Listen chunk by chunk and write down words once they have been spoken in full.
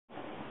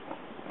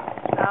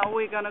Now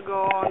we're gonna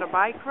go on a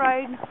bike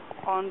ride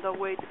on the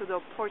way to the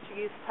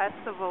Portuguese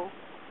Festival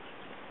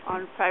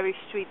on Ferry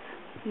Street,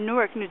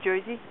 Newark, New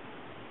Jersey,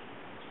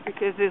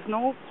 because there's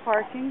no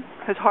parking.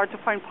 It's hard to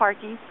find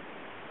parking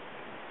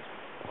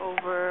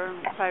over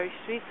Ferry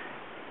Street.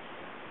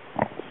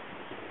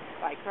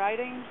 Bike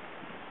riding.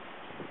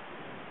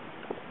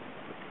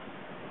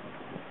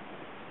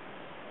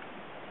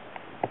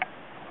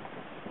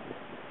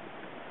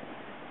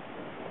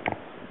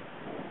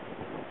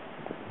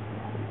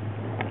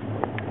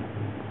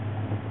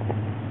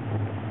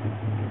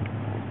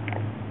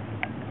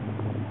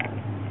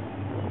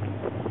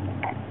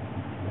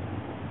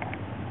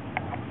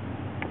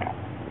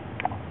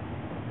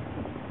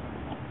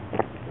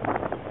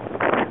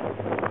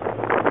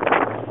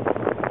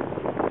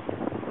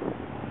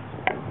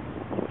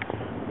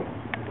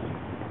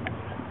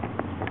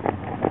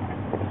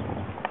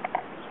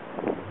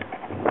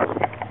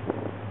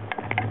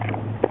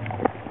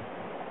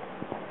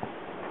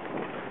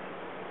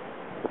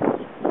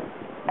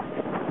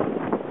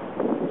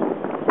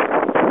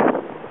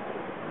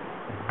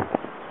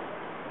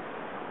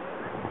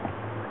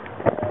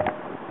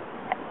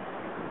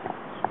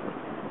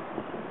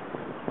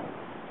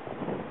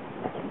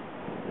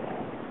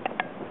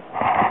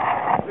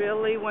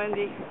 Really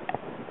windy.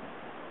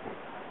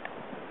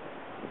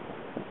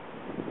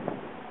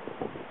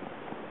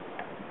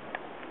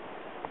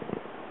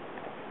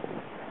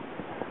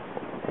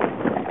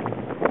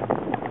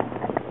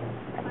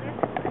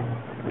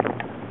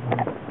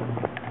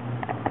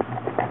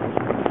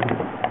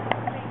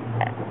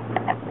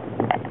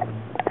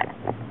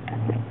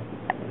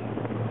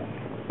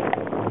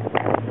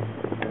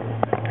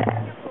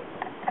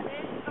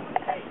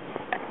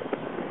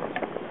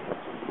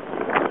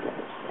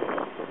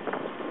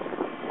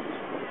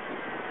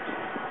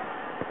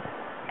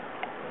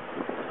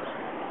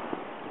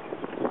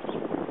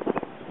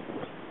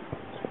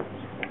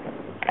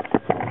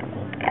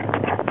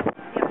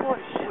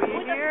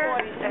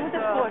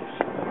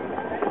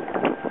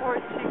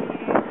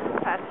 Portuguese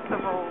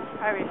Festival,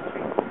 Ferry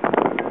Street.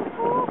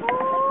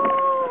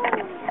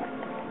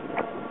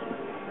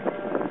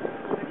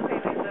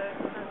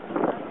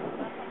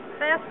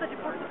 Festa de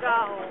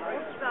Portugal,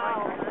 Portugal.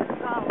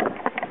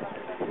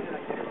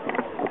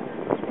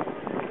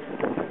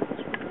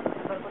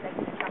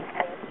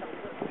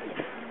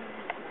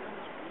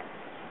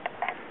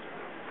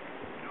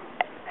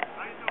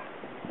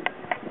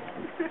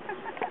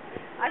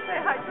 I say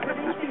hi to the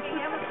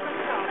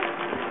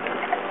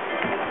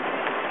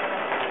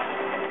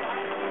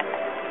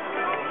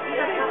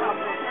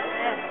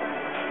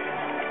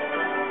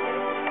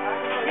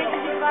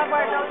vai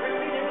guardar o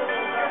serviço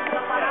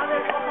da parada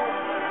e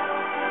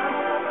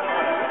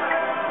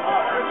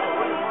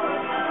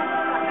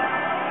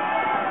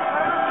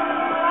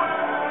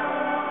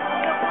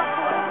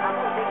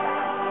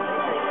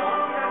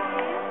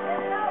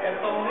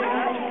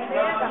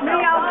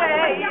minha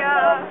aldeia.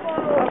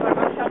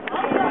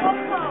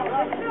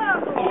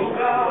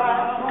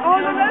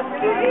 Olha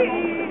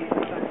daqui.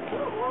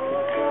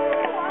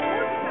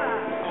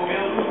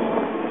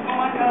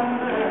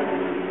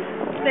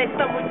 Vocês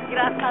estão muito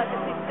engraçados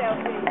esse céu,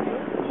 viu?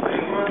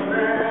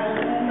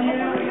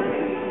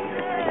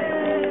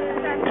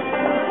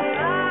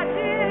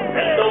 É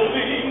tão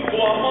lindo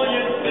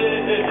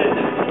amanhecer.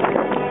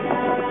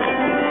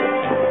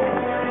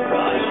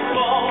 Cai o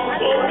sol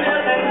sobre a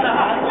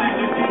verdade.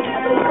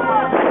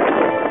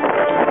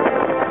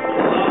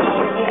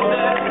 Não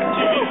pudesse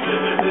te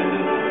ver.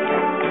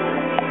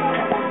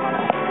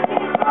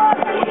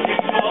 Hoje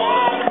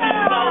choro de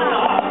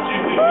saudade.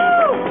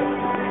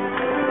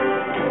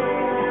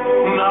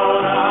 Na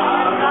hora.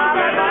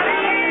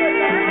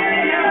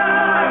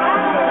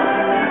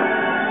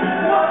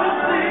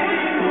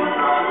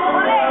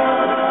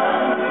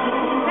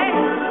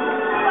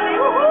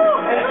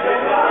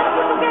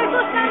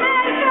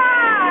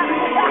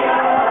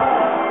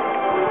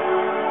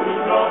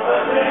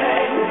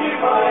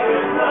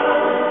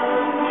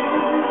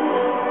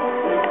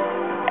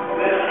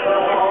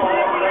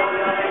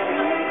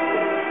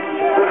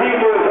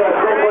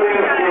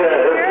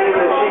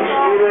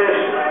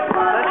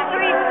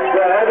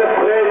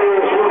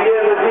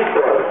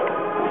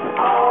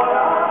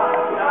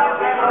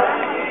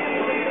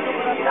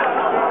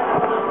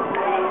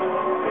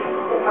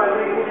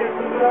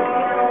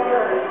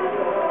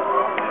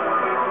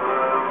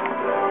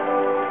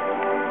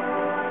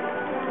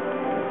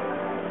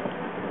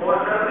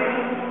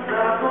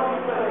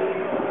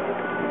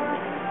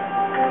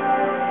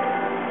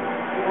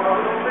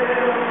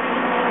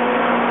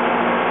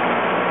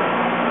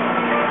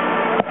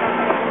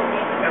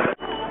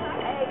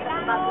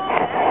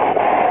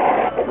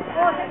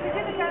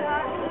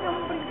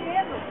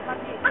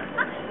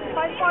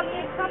 Faz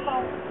bolinha de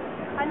sabão.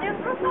 A Nena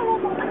não falou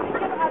com o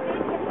brinquedo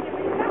rabinho que a gente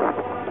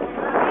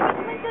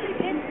brincar.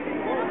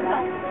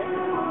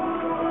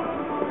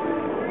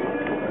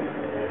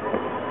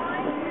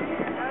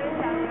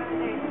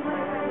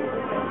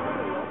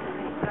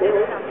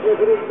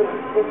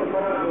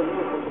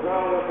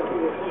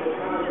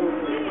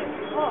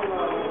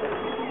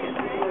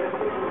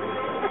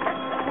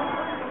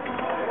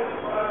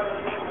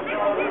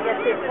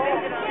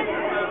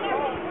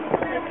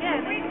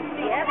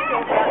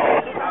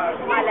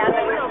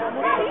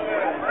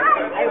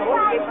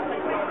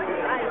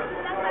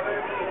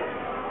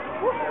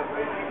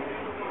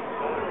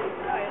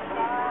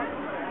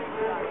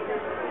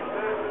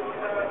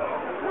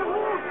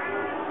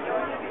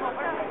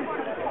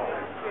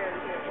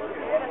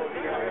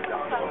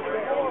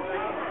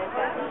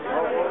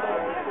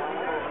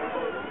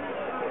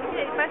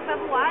 pede pra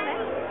voar, né?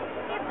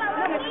 Não,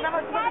 mas não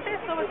vai uma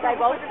pessoa. Tá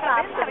igual o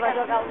sapo, você vai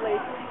jogar o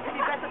leite.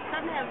 Ele peça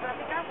ficar mesmo, pra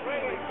ficar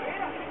assim.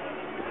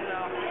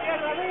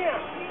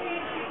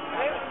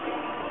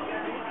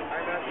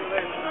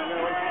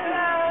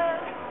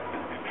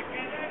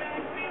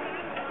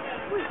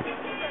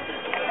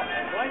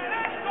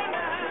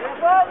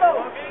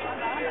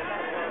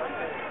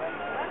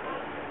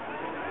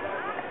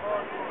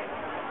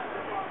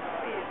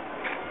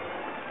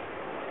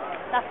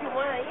 Tá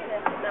filmando aí, né?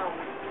 Não.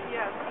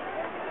 Yes.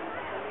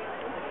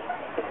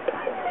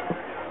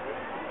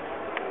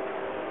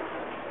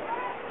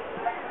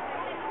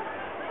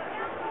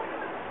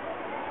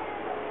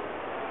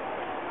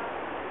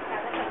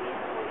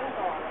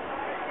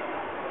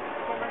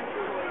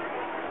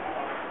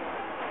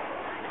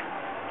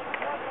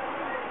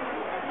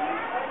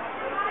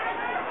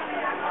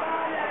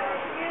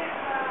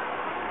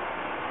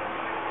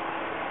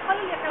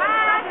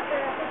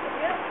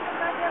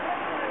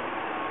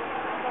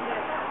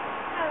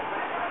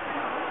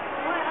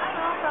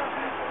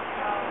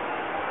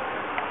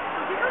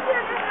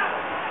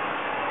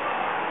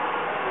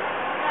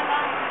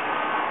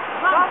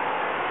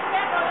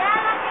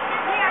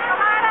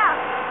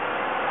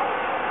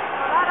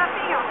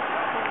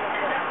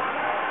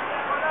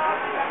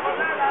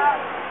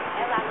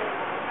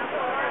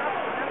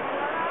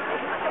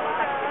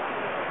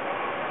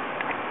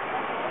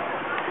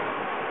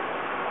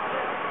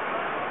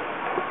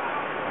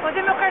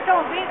 Fazer meu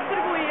cartãozinho e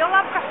distribuir. Eu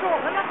lá pro cachorro,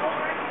 né?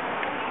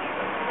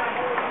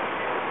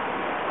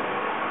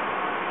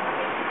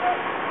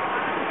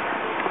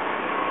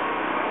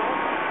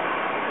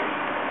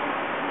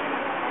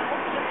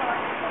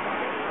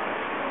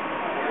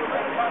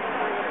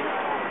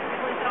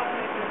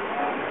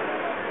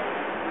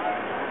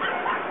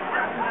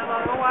 In a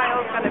little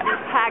while, it's going to be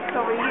packed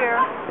over here.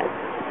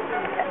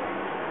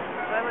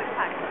 Really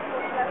packed.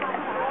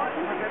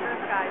 Look at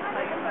this guy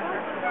playing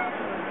soccer.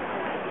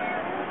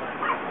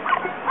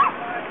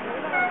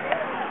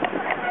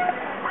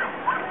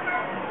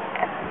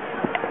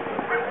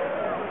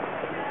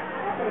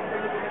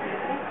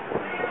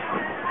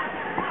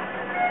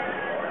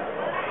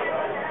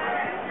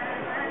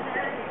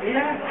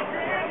 Mira,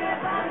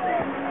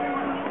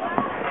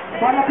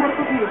 fala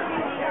português,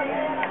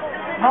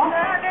 ¿no?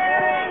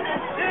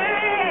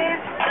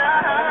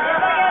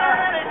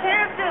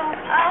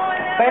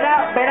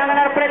 Ven a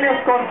ganar premios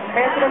con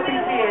metros y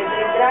pies.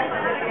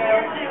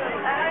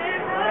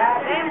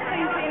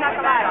 MC na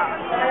Clara.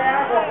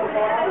 Agua, por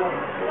favor, agua.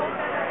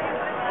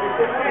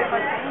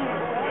 Aqui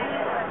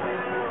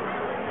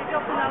é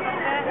o final da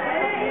festa,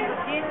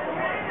 aqui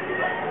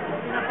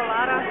na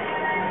Clara.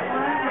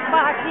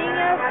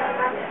 Barraquinhas.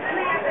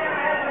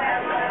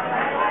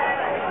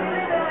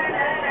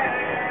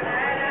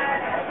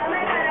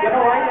 Yo no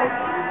bailo.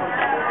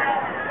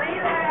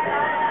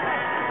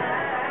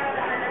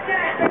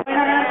 Ven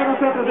a ganar con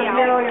nosotros el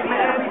día de hoy.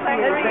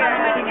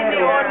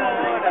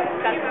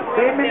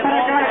 Venme para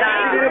acá,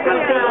 dinero para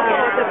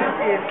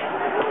ustedes.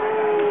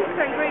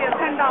 Sangria, $10.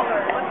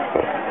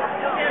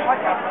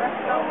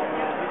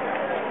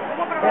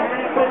 Ven a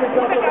ganar con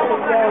nosotros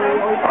el día de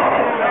hoy.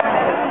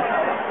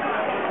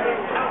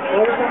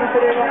 Hoy estamos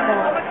celebrando.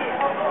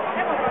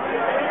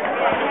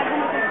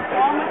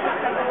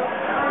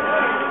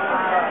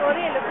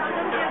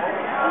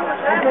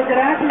 Eso es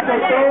gratis, por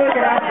todo es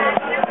gratis.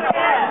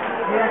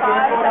 Mira, aquí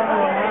no cobramos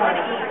nada.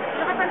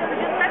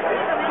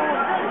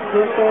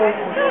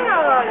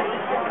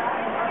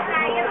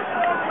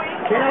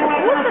 Ven a jugar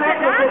con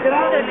nosotros, es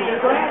gratis, es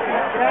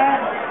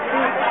gratis.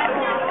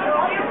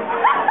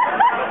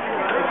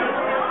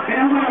 Ven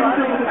a jugar con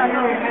nosotros,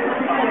 señor, y me dice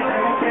que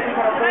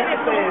tenemos premio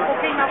para todos ustedes.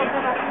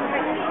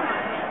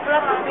 Pra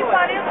tudo que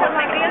pariu, por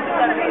uma igreja,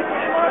 uma igreja,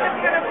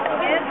 fica na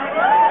portuguesa.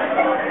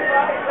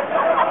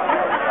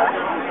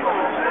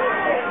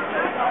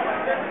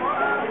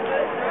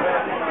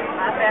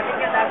 Até me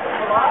quedar com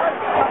bola,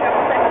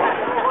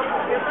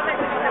 eu também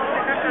vou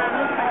fazer cacau.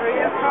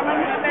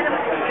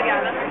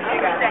 Obrigada.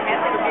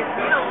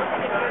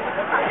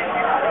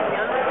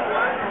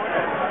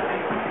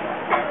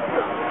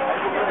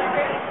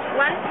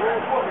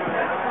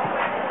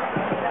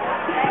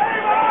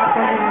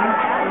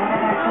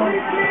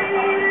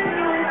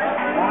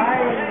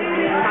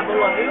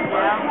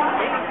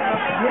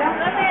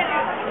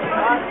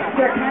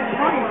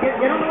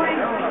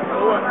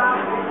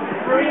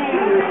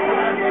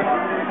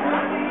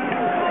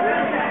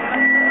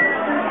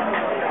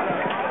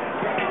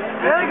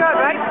 Really good,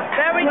 right?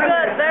 Very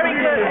good, very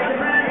good.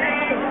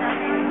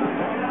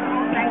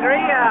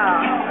 Sangria.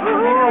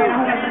 Mira, ven a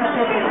jugar con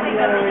nosotros el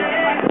día de hoy.